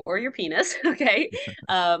with you or your penis. Okay,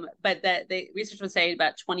 but that the research would say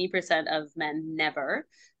about 20% of men never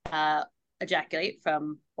uh, ejaculate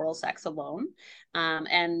from oral sex alone,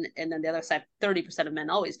 and then the other side, 30% of men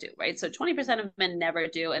always do. Right, so 20% of men never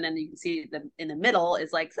do, and then you can see the in the middle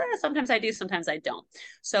is like sometimes I do, sometimes I don't.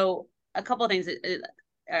 So a couple of things.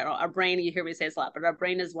 Our brain, you hear me say this a lot, but our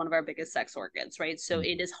brain is one of our biggest sex organs, right? So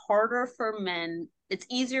Mhm. it is harder for men, it's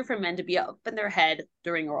easier for men to be up in their head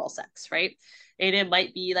during oral sex, right? And it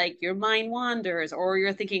might be like your mind wanders, or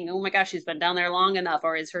you're thinking, oh my gosh, she's been down there long enough,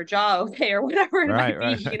 or is her jaw okay, or whatever it Right, might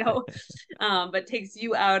right, be, right. but takes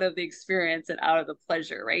you out of the experience and out of the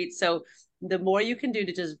pleasure, right? So the more you can do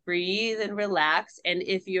to just breathe and relax, and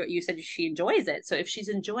if you said she enjoys it, so if she's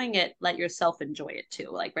enjoying it, let yourself enjoy it too,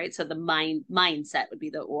 like, right? So the mindset would be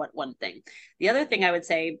the one thing. The other thing I would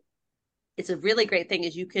say, it's a really great thing,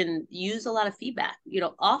 is you can use a lot of feedback.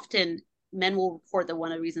 Often men will report that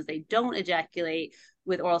one of the reasons they don't ejaculate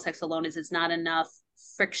with oral sex alone is it's not enough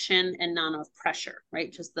friction and not enough pressure,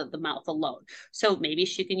 right? Just the mouth alone. So maybe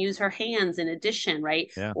she can use her hands in addition,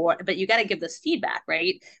 right? Yeah. But you got to give this feedback,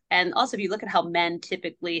 right? And also, if you look at how men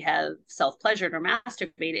typically have self-pleasured or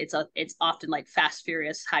masturbated, it's often like fast,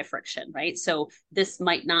 furious, high friction, right? So this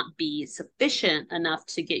might not be sufficient enough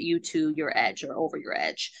to get you to your edge or over your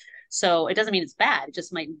edge. So it doesn't mean it's bad. It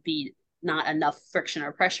just might be not enough friction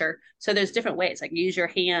or pressure. So there's different ways. Like use your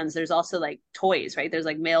hands. There's also like toys, right? There's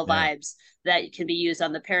like male Yeah. vibes that can be used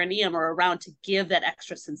on the perineum or around to give that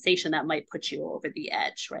extra sensation that might put you over the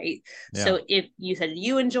edge, right? Yeah. So if you said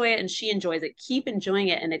you enjoy it and she enjoys it, keep enjoying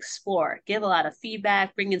it and explore. Give a lot of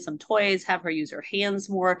feedback, bring in some toys, have her use her hands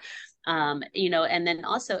more. And then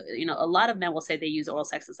also, a lot of men will say they use oral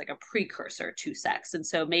sex as like a precursor to sex. And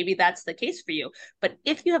so maybe that's the case for you. But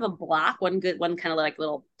if you have a block, one kind of like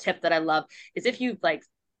little tip that I love is if you like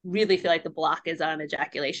really feel like the block is on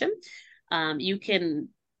ejaculation, you can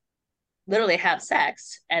literally have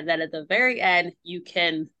sex, and then at the very end you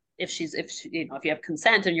can, if you have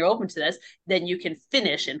consent and you're open to this, then you can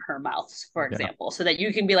finish in her mouth, for Yeah. example, so that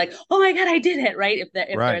you can be like, oh my god, I did it, right? If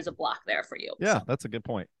Right. there's a block there for you. Yeah, So that's a good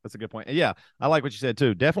point. That's a good point. Yeah, I like what you said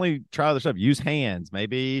too. Definitely try other stuff. Use hands.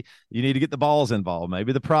 Maybe you need to get the balls involved.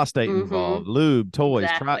 Maybe the prostate involved. Lube, toys.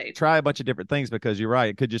 Try exactly. try a bunch of different things because you're right.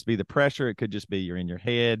 It could just be the pressure. It could just be you're in your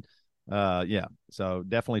head. Yeah. So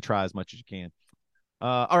definitely try as much as you can.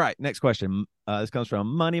 All right, next question. This comes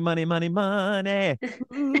from money, money, money, money.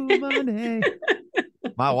 Ooh, money.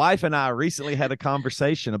 My wife and I recently had a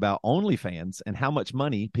conversation about OnlyFans and how much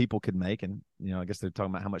money people could make. And, I guess they're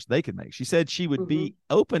talking about how much they could make. She said she would be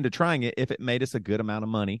open to trying it if it made us a good amount of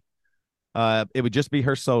money. It would just be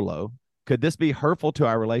her solo. Could this be hurtful to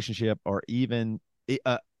our relationship or even to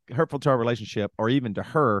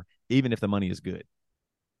her, even if the money is good?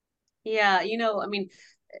 Yeah, I mean,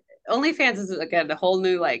 OnlyFans is again a whole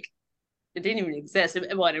new like it didn't even exist.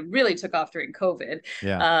 Well, it really took off during COVID.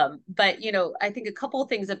 Yeah. But I think a couple of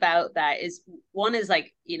things about that is one is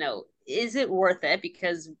like, is it worth it?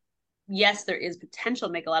 Because yes, there is potential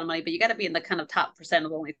to make a lot of money, but you got to be in the kind of top percent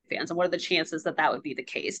of OnlyFans. And what are the chances that that would be the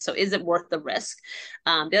case? So is it worth the risk?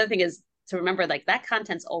 The other thing is to remember like that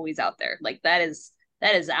content's always out there. Like that is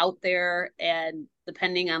out there, and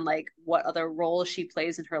depending on like what other role she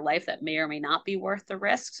plays in her life, that may or may not be worth the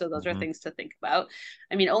risk. So those are things to think about.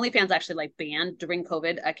 I mean, OnlyFans actually like banned during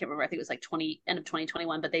COVID. I can't remember. I think it was like end of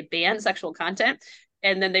 2021, but they banned sexual content.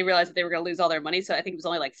 And then they realized that they were going to lose all their money. So I think it was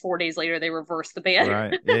only like 4 days later they reversed the ban.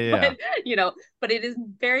 Right. Yeah. Yeah. But it is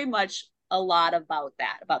very much a lot about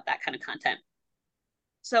that kind of content.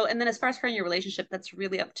 So, and then as far as her and your relationship, that's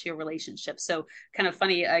really up to your relationship. So, kind of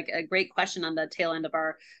funny, a great question on the tail end of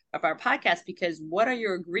our podcast, because what are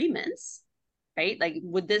your agreements? Right? Like,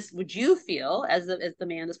 would you feel as the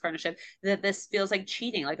man in this partnership that this feels like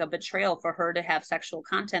cheating, like a betrayal for her to have sexual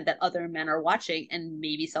content that other men are watching and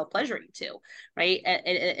maybe self-pleasuring too, right?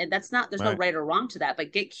 And that's not, there's no right or wrong to that,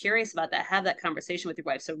 but get curious about that. Have that conversation with your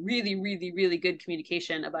wife. So really, really, really good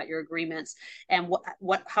communication about your agreements and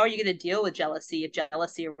how are you going to deal with jealousy if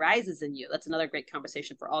jealousy arises in you? That's another great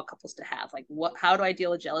conversation for all couples to have. Like, how do I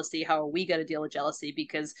deal with jealousy? How are we going to deal with jealousy?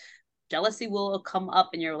 Because jealousy will come up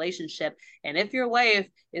in your relationship. And if your wife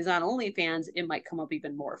is on OnlyFans, it might come up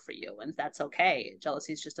even more for you. And that's okay.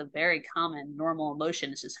 Jealousy is just a very common, normal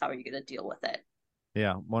emotion. It's just how are you going to deal with it?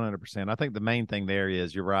 Yeah, 100%. I think the main thing there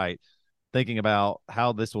is you're right. Thinking about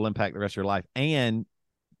how this will impact the rest of your life and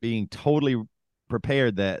being totally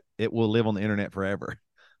prepared that it will live on the internet forever.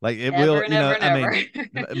 Like it ever will, and ever and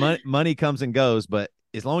ever. Money comes and goes, but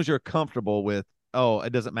as long as you're comfortable with, oh, it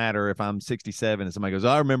doesn't matter if I'm 67 and somebody goes,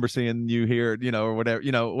 I remember seeing you here, or whatever,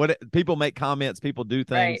 what people make comments, people do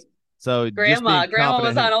things. Right. So just being Grandma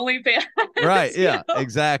was on confident. OnlyFans. Right. Yeah,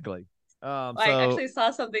 exactly. I actually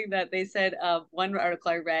saw something that they said, one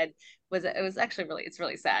article I read was actually it's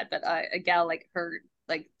really sad, but a gal like her,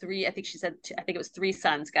 like three, I think she said, I think it was three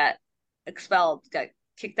sons got expelled, got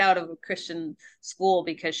kicked out of a Christian school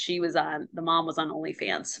because the mom was on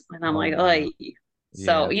OnlyFans. And I'm like, wow. oh,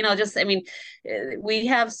 so, just, I mean, we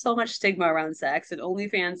have so much stigma around sex, and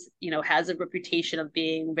OnlyFans, has a reputation of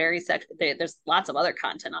being very sexual. There's lots of other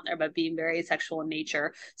content on there, but being very sexual in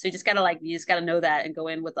nature. So you just gotta know that and go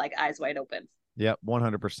in with like eyes wide open. Yep,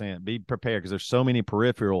 100%. Be prepared because there's so many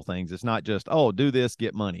peripheral things. It's not just, oh, do this,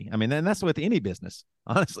 get money. I mean, and that's with any business,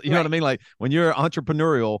 honestly. You know what I mean? Like when you're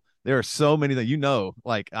entrepreneurial, there are so many that,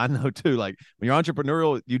 like I know too, like when you're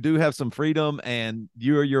entrepreneurial, you do have some freedom and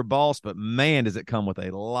you're your boss, but man, does it come with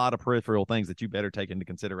a lot of peripheral things that you better take into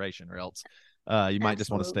consideration or else you might just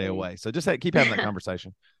want to stay away. So just keep having that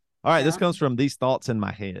conversation. All right, this comes from these thoughts in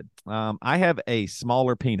my head. I have a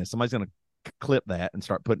smaller penis. Somebody's going to clip that and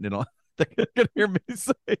start putting it on. They can hear me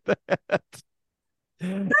say that.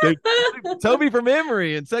 Dude, Toby from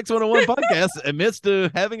Emory and Sex 101 podcast admits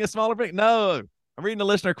to having a smaller penis. No, I'm reading a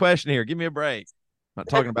listener question here. Give me a break. I'm not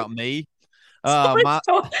talking about me. Totally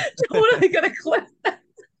gonna clip that.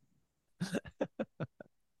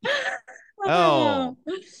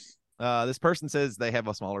 This person says they have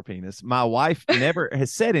a smaller penis. My wife never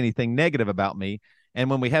has said anything negative about me,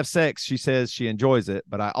 and when we have sex, she says she enjoys it,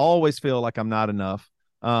 but I always feel like I'm not enough.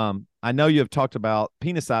 I know you have talked about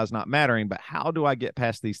penis size not mattering, but how do I get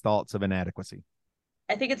past these thoughts of inadequacy?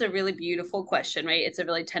 I think it's a really beautiful question, right? It's a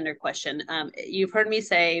really tender question. You've heard me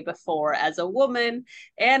say before, as a woman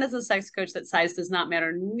and as a sex coach, that size does not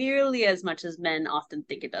matter nearly as much as men often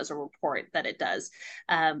think it does or report that it does.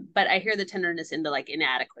 But I hear the tenderness in the like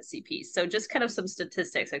inadequacy piece. So just kind of some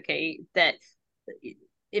statistics, okay, that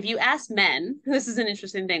if you ask men, this is an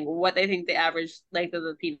interesting thing, what they think the average length of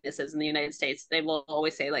the penis is in the United States, they will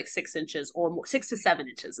always say like 6 inches or more, 6 to 7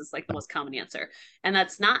 inches is like the most common answer. And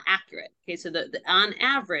that's not accurate. Okay. So the on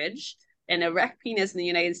average, an erect penis in the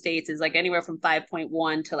United States is like anywhere from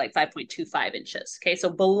 5.1 to like 5.25 inches. Okay. So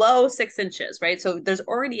below 6 inches, right? So there's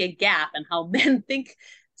already a gap in how men think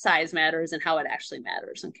size matters and how it actually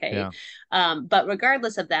matters. Okay. Yeah. But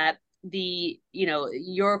regardless of that,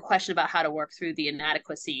 your question about how to work through the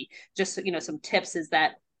inadequacy, just some tips is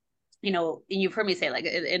that and you've heard me say, like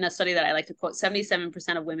in a study that I like to quote,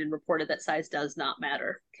 77% of women reported that size does not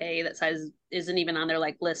matter. Okay. That size isn't even on their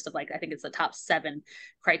like list of like, I think it's the top 7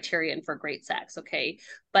 criterion for great sex. Okay.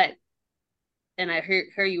 But, and I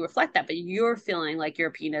hear you reflect that, but you're feeling like your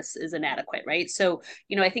penis is inadequate, right? So,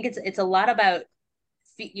 I think it's a lot about,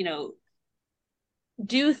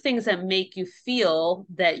 do things that make you feel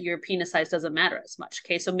that your penis size doesn't matter as much.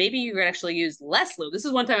 Okay. So maybe you could actually use less lube. This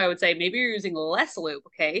is one time I would say maybe you're using less lube.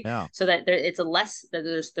 Okay. Yeah. So that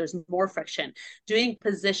there's more friction. Doing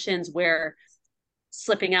positions where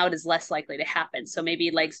slipping out is less likely to happen. So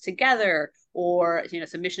maybe legs together, or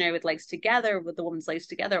some missionary with legs together, with the woman's legs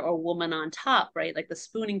together, or woman on top, right? Like the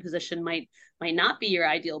spooning position might not be your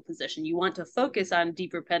ideal position. You want to focus on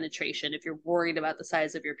deeper penetration if you're worried about the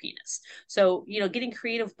size of your penis. So getting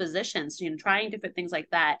creative positions, trying different things like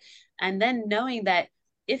that, and then knowing that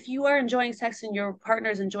if you are enjoying sex and your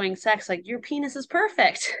partner's enjoying sex, like your penis is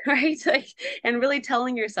perfect, right? Like, and really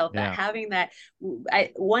telling yourself that, having that.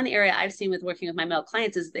 One area I've seen with working with my male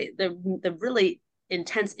clients is the really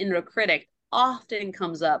intense inner critic often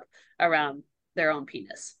comes up around their own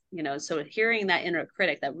penis. So hearing that inner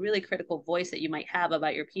critic, that really critical voice that you might have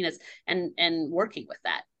about your penis, and working with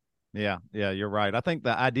that. Yeah, you're right. I think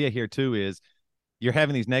the idea here too is you're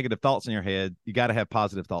having these negative thoughts in your head. You got to have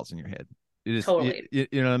positive thoughts in your head. It is totally. You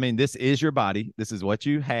know what I mean? This is your body. This is what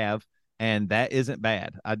you have, and that isn't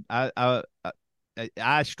bad. I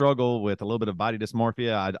struggle with a little bit of body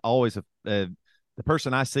dysmorphia. I'd always the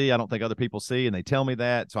person I see, I don't think other people see, and they tell me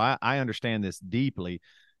that. So I understand this deeply.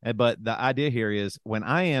 But the idea here is when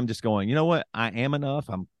I am just going, you know what? I am enough.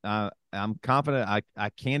 I'm confident. I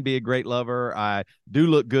can be a great lover. I do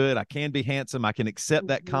look good. I can be handsome. I can accept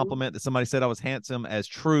that compliment that somebody said I was handsome as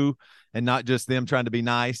true, and not just them trying to be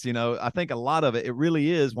nice. I think a lot of it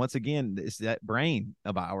really is, once again, it's that brain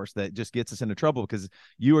of ours that just gets us into trouble, because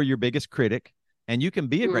you are your biggest critic. And you can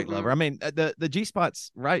be a great lover. I mean, the G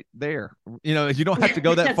spot's right there. You don't have to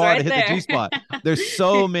go that far to hit the G spot. There's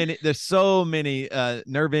so many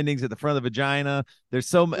nerve endings at the front of the vagina.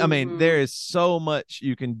 I mean, there is so much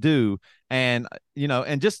you can do. And,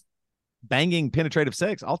 and just banging penetrative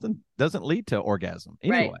sex often doesn't lead to orgasm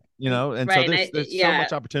anyway, and so there's so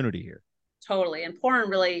much opportunity here. Totally. And porn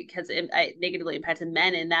really has negatively impacted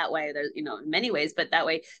men in that way. There's, in many ways, but that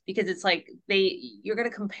way, because it's like you're going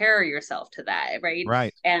to compare yourself to that. Right.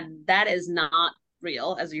 Right. And that is not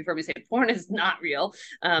real. As you've heard me say, porn is not real.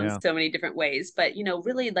 So many different ways, but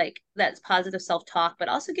really, like, that's positive self-talk, but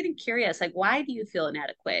also getting curious, like, why do you feel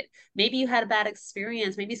inadequate? Maybe you had a bad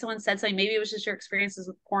experience. Maybe someone said something. Maybe it was just your experiences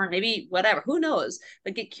with porn, maybe whatever, who knows,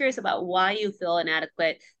 but get curious about why you feel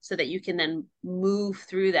inadequate so that you can then move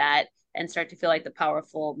through that and start to feel like the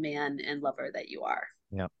powerful man and lover that you are.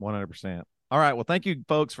 Yeah, 100%. All right. Well, thank you,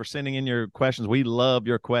 folks, for sending in your questions. We love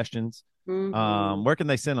your questions. Where can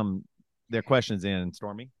they send their questions in,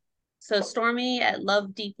 Stormy? So Stormy at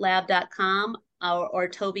lovedeeplab.com or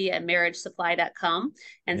Toby at marriagesupply.com,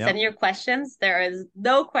 and send your questions. There is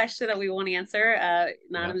no question that we won't answer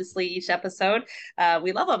anonymously each episode.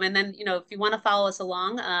 We love them. And then, if you want to follow us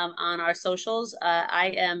along on our socials,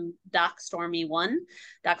 I am Doc Stormy1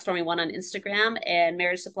 on Instagram, and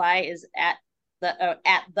Marriage Supply is at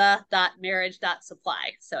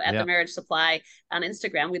the.marriage.supply. So at the Marriage Supply on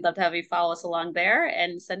Instagram. We'd love to have you follow us along there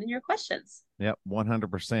and send in your questions. Yep,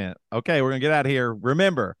 100%. Okay, we're going to get out of here.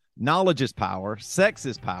 Remember, knowledge is power, sex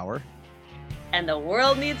is power, and the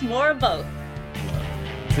world needs more of both.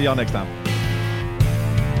 See y'all next time.